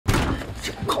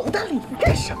口袋里你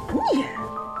干什么你？你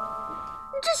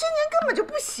这些年根本就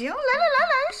不行！来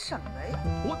什么呀？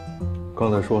我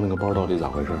刚才说那个包到底咋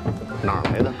回事？哪儿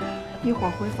来的？一会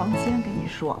儿回房间跟你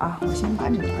说啊。我先把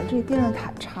整个这电热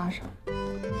毯插上。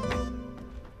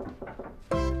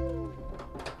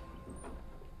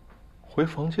回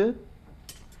房间？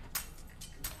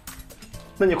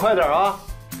那你快点啊！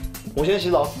我先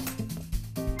洗澡。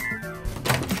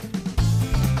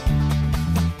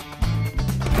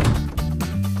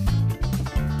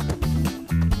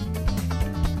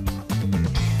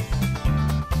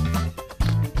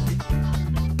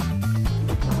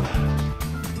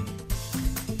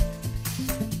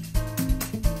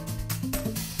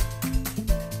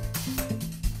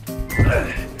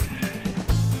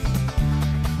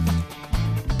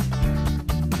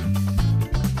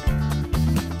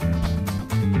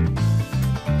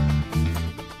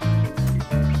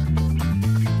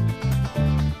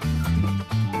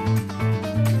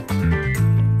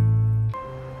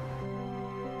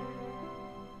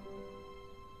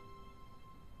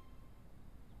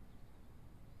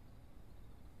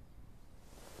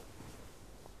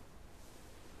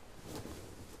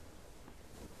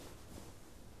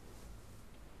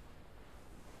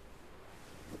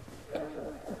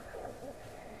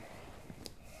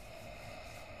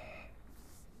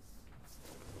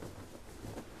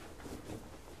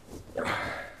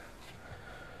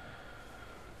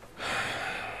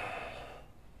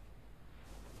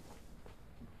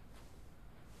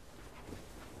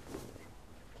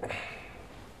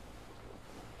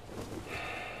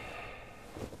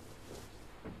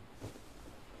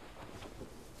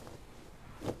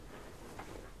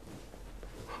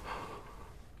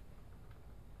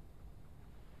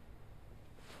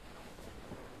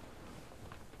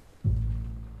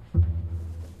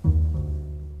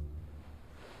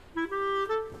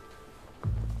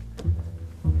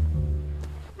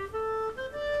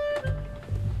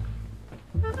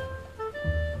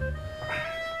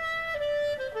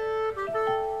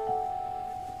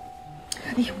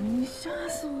哎呦，你吓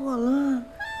死我了！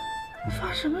你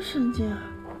发什么神经啊？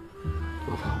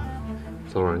老婆，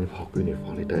昨晚你跑闺女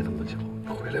房里待那么久，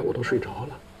回来我都睡着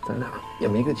了，咱俩也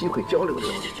没个机会交流交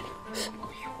流。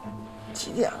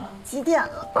几点了？几点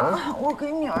了？啊！我给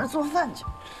女儿做饭去。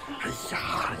哎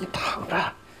呀，你躺着，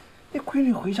那闺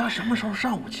女回家什么时候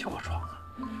上午起过床啊？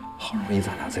好容易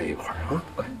咱俩在一块儿啊，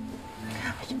快！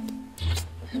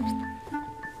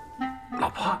老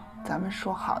婆，咱们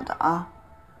说好的啊。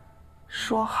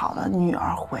说好了，女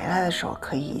儿回来的时候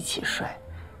可以一起睡，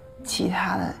其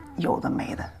他的有的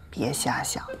没的别瞎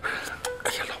想。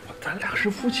哎呀，老婆，咱俩是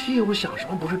夫妻，我想什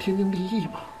么不是天经地义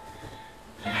吗？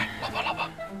哎，老婆，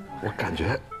我感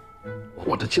觉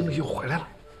我的精力又回来了。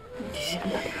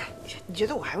你觉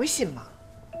得我还会信吗？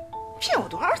骗我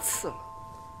多少次了？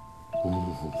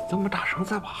你这么大声，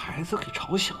再把孩子给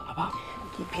吵醒了吧？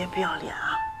你别不要脸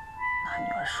啊！拿女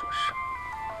儿说事。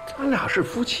咱俩是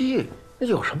夫妻。那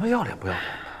有什么要脸不要脸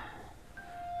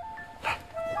的？来，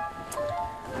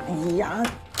哎呀，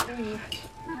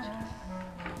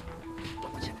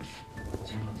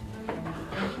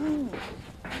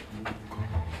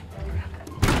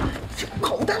这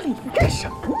口袋里你干什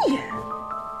么你？你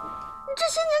这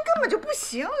些年根本就不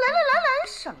行！来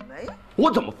什么呀？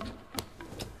我怎么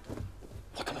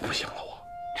不行了？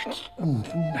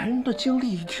男人的精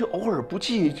力这偶尔不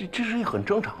济，这是很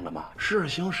正常的嘛。时而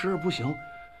行，时而不行。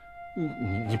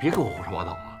你别给我胡说八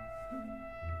道啊！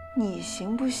你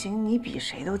行不行？你比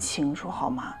谁都清楚好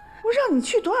吗？我让你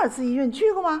去多少次医院，你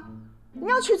去过吗？你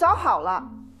要去早好了。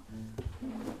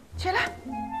起来。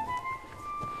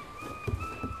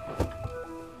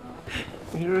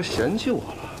你这是嫌弃我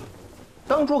了？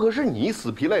当初可是你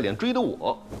死皮赖脸追的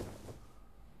我。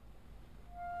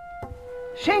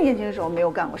谁年轻的时候没有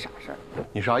干过傻事儿？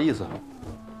你啥意思？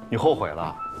你后悔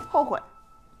了？后悔，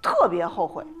特别后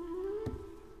悔。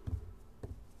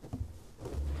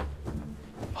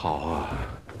好啊，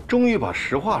终于把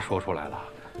实话说出来了。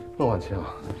孟晚清，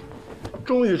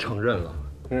终于承认了，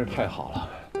真是太好了。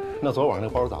那昨晚那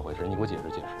包是咋回事？你给我解释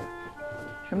解释。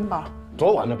什么包？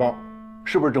昨晚那包，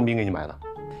是不是郑斌给你买的？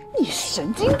你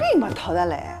神经病吧，陶大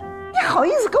磊！你好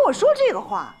意思跟我说这个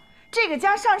话？这个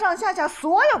家上上下下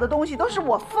所有的东西都是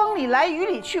我风里来雨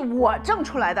里去，我挣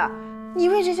出来的。你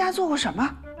为这家做过什么？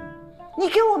你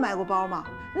给我买过包吗？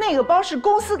那个包是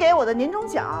公司给我的年终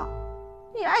奖，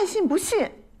你爱信不信。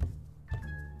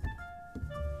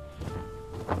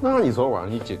那你昨晚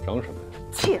你紧张什么呀？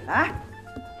起来！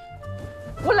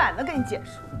我懒得跟你解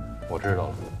释。我知道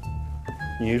了，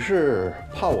你是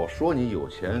怕我说你有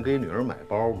钱给女儿买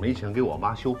包，没钱给我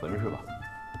妈修坟是吧？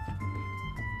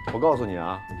我告诉你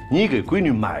啊，你给闺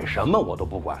女买什么我都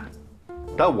不管，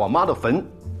但我妈的坟，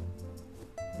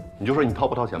你就说你掏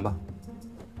不掏钱吧？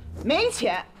没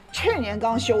钱，去年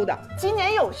刚修的，今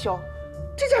年又修，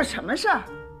这叫什么事儿？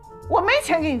我没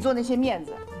钱给你做那些面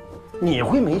子。你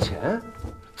会没钱？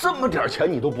这么点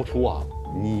钱你都不出啊？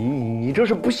你这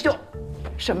是不孝。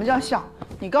什么叫孝？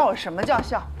你告诉我什么叫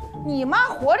孝？你妈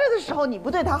活着的时候你不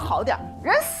对她好点，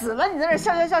人死了你在那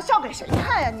笑给谁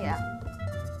看呀你？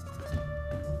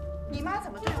你妈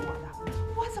怎么对我的，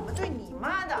我怎么对你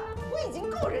妈的，我已经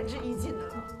够仁至义尽的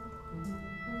了。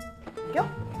哟，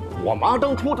我妈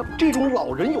当初她这种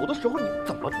老人有的时候你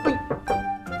怎么对？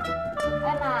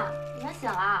哎妈，你们醒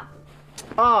了？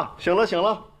啊，醒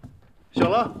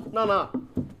了，娜娜，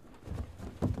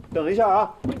等一下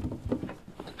啊。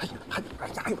哎呀，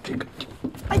还有这个，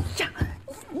哎呀，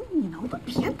你能不能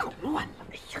别捣乱了？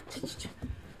哎呀，这，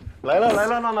来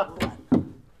了，娜娜。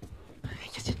哎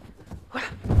呀，这，过来，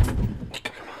你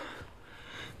干什么？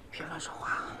别乱说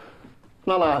话。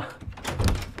娜娜，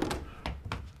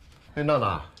哎，娜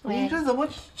娜，你这怎么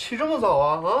起这么早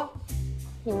啊？啊？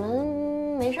你们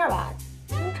没事吧？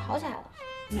你们吵起来了？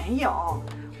没有，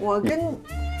我跟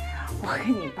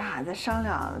你爸在商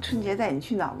量春节带你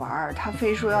去哪儿玩，他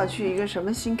非说要去一个什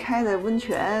么新开的温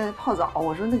泉泡澡，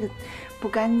我说那个不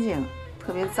干净，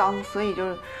特别脏，所以就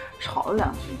是吵了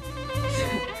两句。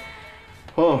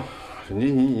哦，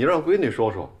你让闺女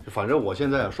说说，反正我现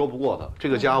在也说不过她，这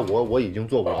个家我已经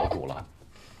做不了主了。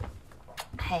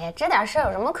哎呀，这点事儿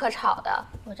有什么可吵的？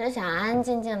我这想安安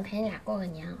静静陪你俩过个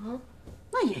年啊。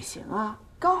那也行啊，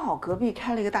刚好隔壁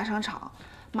开了一个大商场。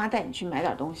妈带你去买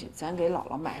点东西，咱给姥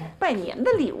姥买拜年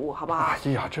的礼物，好不好？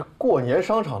哎呀，这过年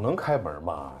商场能开门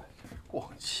吗？逛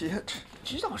街这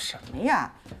知道什么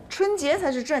呀？春节才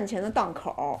是赚钱的档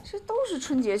口，这都是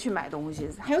春节去买东西，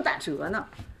还有打折呢。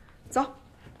走，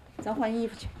咱换衣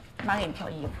服去，妈给你挑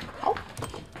衣服。好，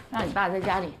让你爸在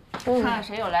家里看看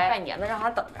谁有来拜年的，让他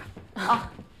等着啊。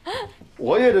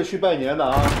我也得去拜年的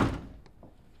啊，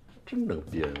真能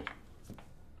编。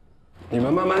你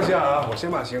们慢慢下啊，我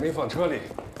先把行李放车里。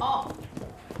哦，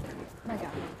慢点。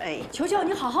哎，球球，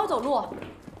你好好走路。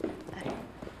哎，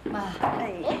妈，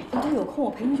哎，回头有空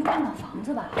我陪你去看看房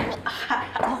子吧。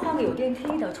咱换个有电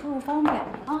梯的，出入方便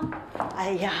啊。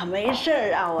哎呀，没事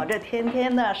儿啊，我这天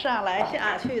天的上来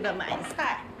下去的买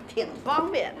菜，挺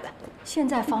方便的。现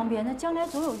在方便，那将来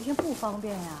总有一天不方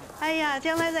便呀。哎呀，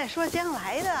将来再说将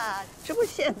来的，这不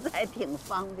现在挺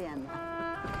方便的。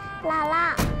姥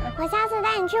姥，我下次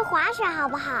带你去滑雪好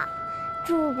不好？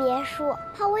住别墅，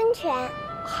泡温泉。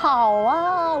好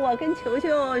啊，我跟球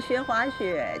球学滑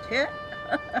雪去。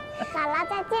姥姥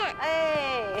再见。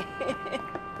哎，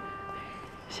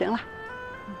行了，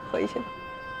回去吧。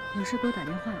有事给我打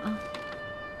电话啊。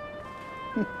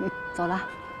走了。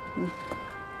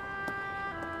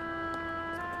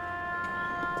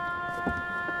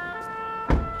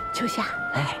秋夏，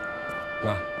哎，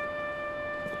妈，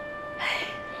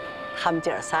他们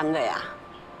姐儿三个呀，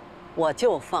我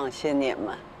就放心你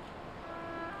们。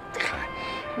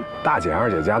大姐、二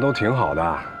姐家都挺好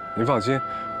的，您放心，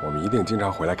我们一定经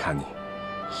常回来看你。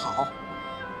好，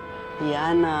李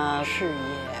安呢，事业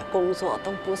工作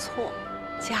都不错，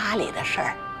家里的事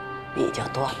儿你就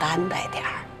多担待点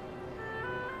儿。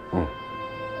嗯，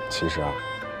其实啊，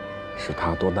是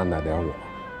他多担待点我。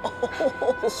哦，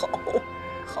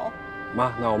好。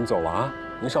妈，那我们走了啊，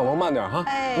您上楼慢点哈。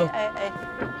哎，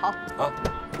好啊。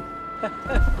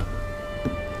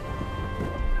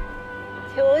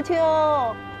球球，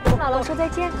姥姥说再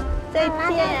见。再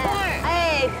见。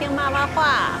哎，听妈妈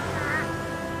话。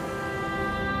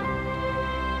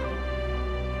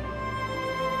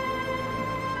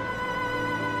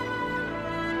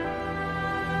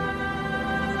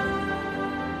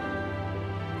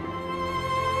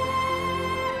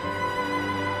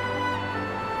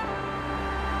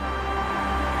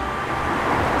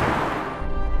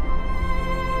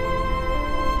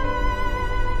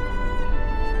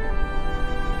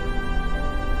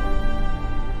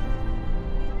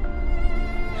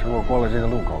过了这个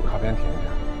路口，靠边停一下。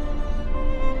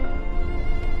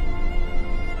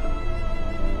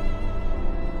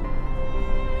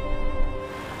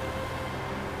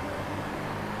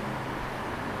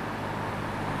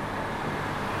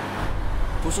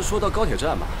不是说到高铁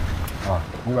站吗？啊，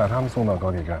你把他们送到高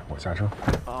铁站，我下车。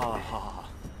啊，好。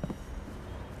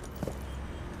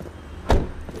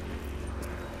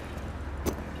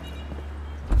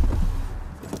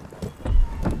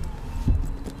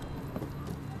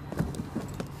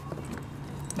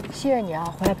谢谢你啊，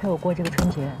回来陪我过这个春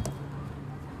节。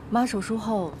妈手术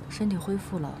后身体恢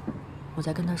复了，我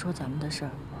再跟她说咱们的事儿。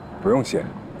不用谢，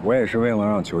我也是为了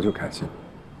让球球开心。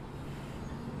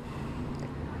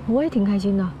我也挺开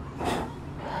心的。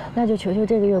那就求求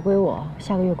这个月归我，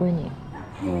下个月归你。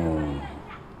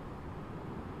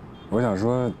我想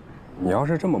说，你要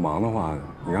是这么忙的话，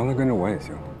你让他跟着我也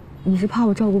行。你是怕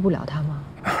我照顾不了他吗？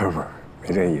不是，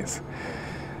没这意思。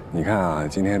你看啊，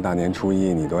今天大年初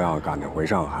一你都要赶着回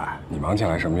上海，你忙起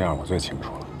来什么样我最清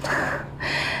楚了。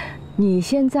你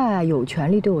现在有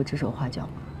权利对我指手画脚吗？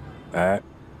哎，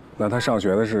那他上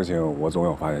学的事情我总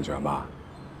有发言权吧？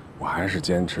我还是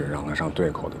坚持让他上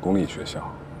对口的公立学校，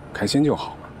开心就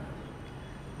好嘛。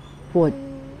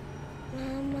妈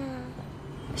妈，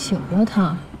醒了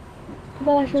他。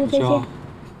爸爸说再见。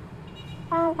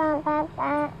爸爸，爸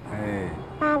爸，哎，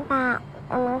爸爸，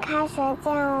我们开学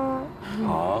见哦。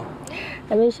好。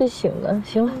还没睡醒呢，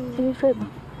行了，继续睡吧。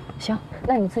行，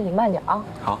那你自己慢点啊。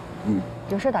好，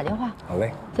有事打电话。好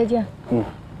嘞，再见。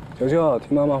球球，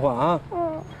听妈妈话啊。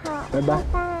好，拜拜。拜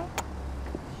拜。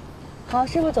好，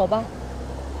师傅走吧。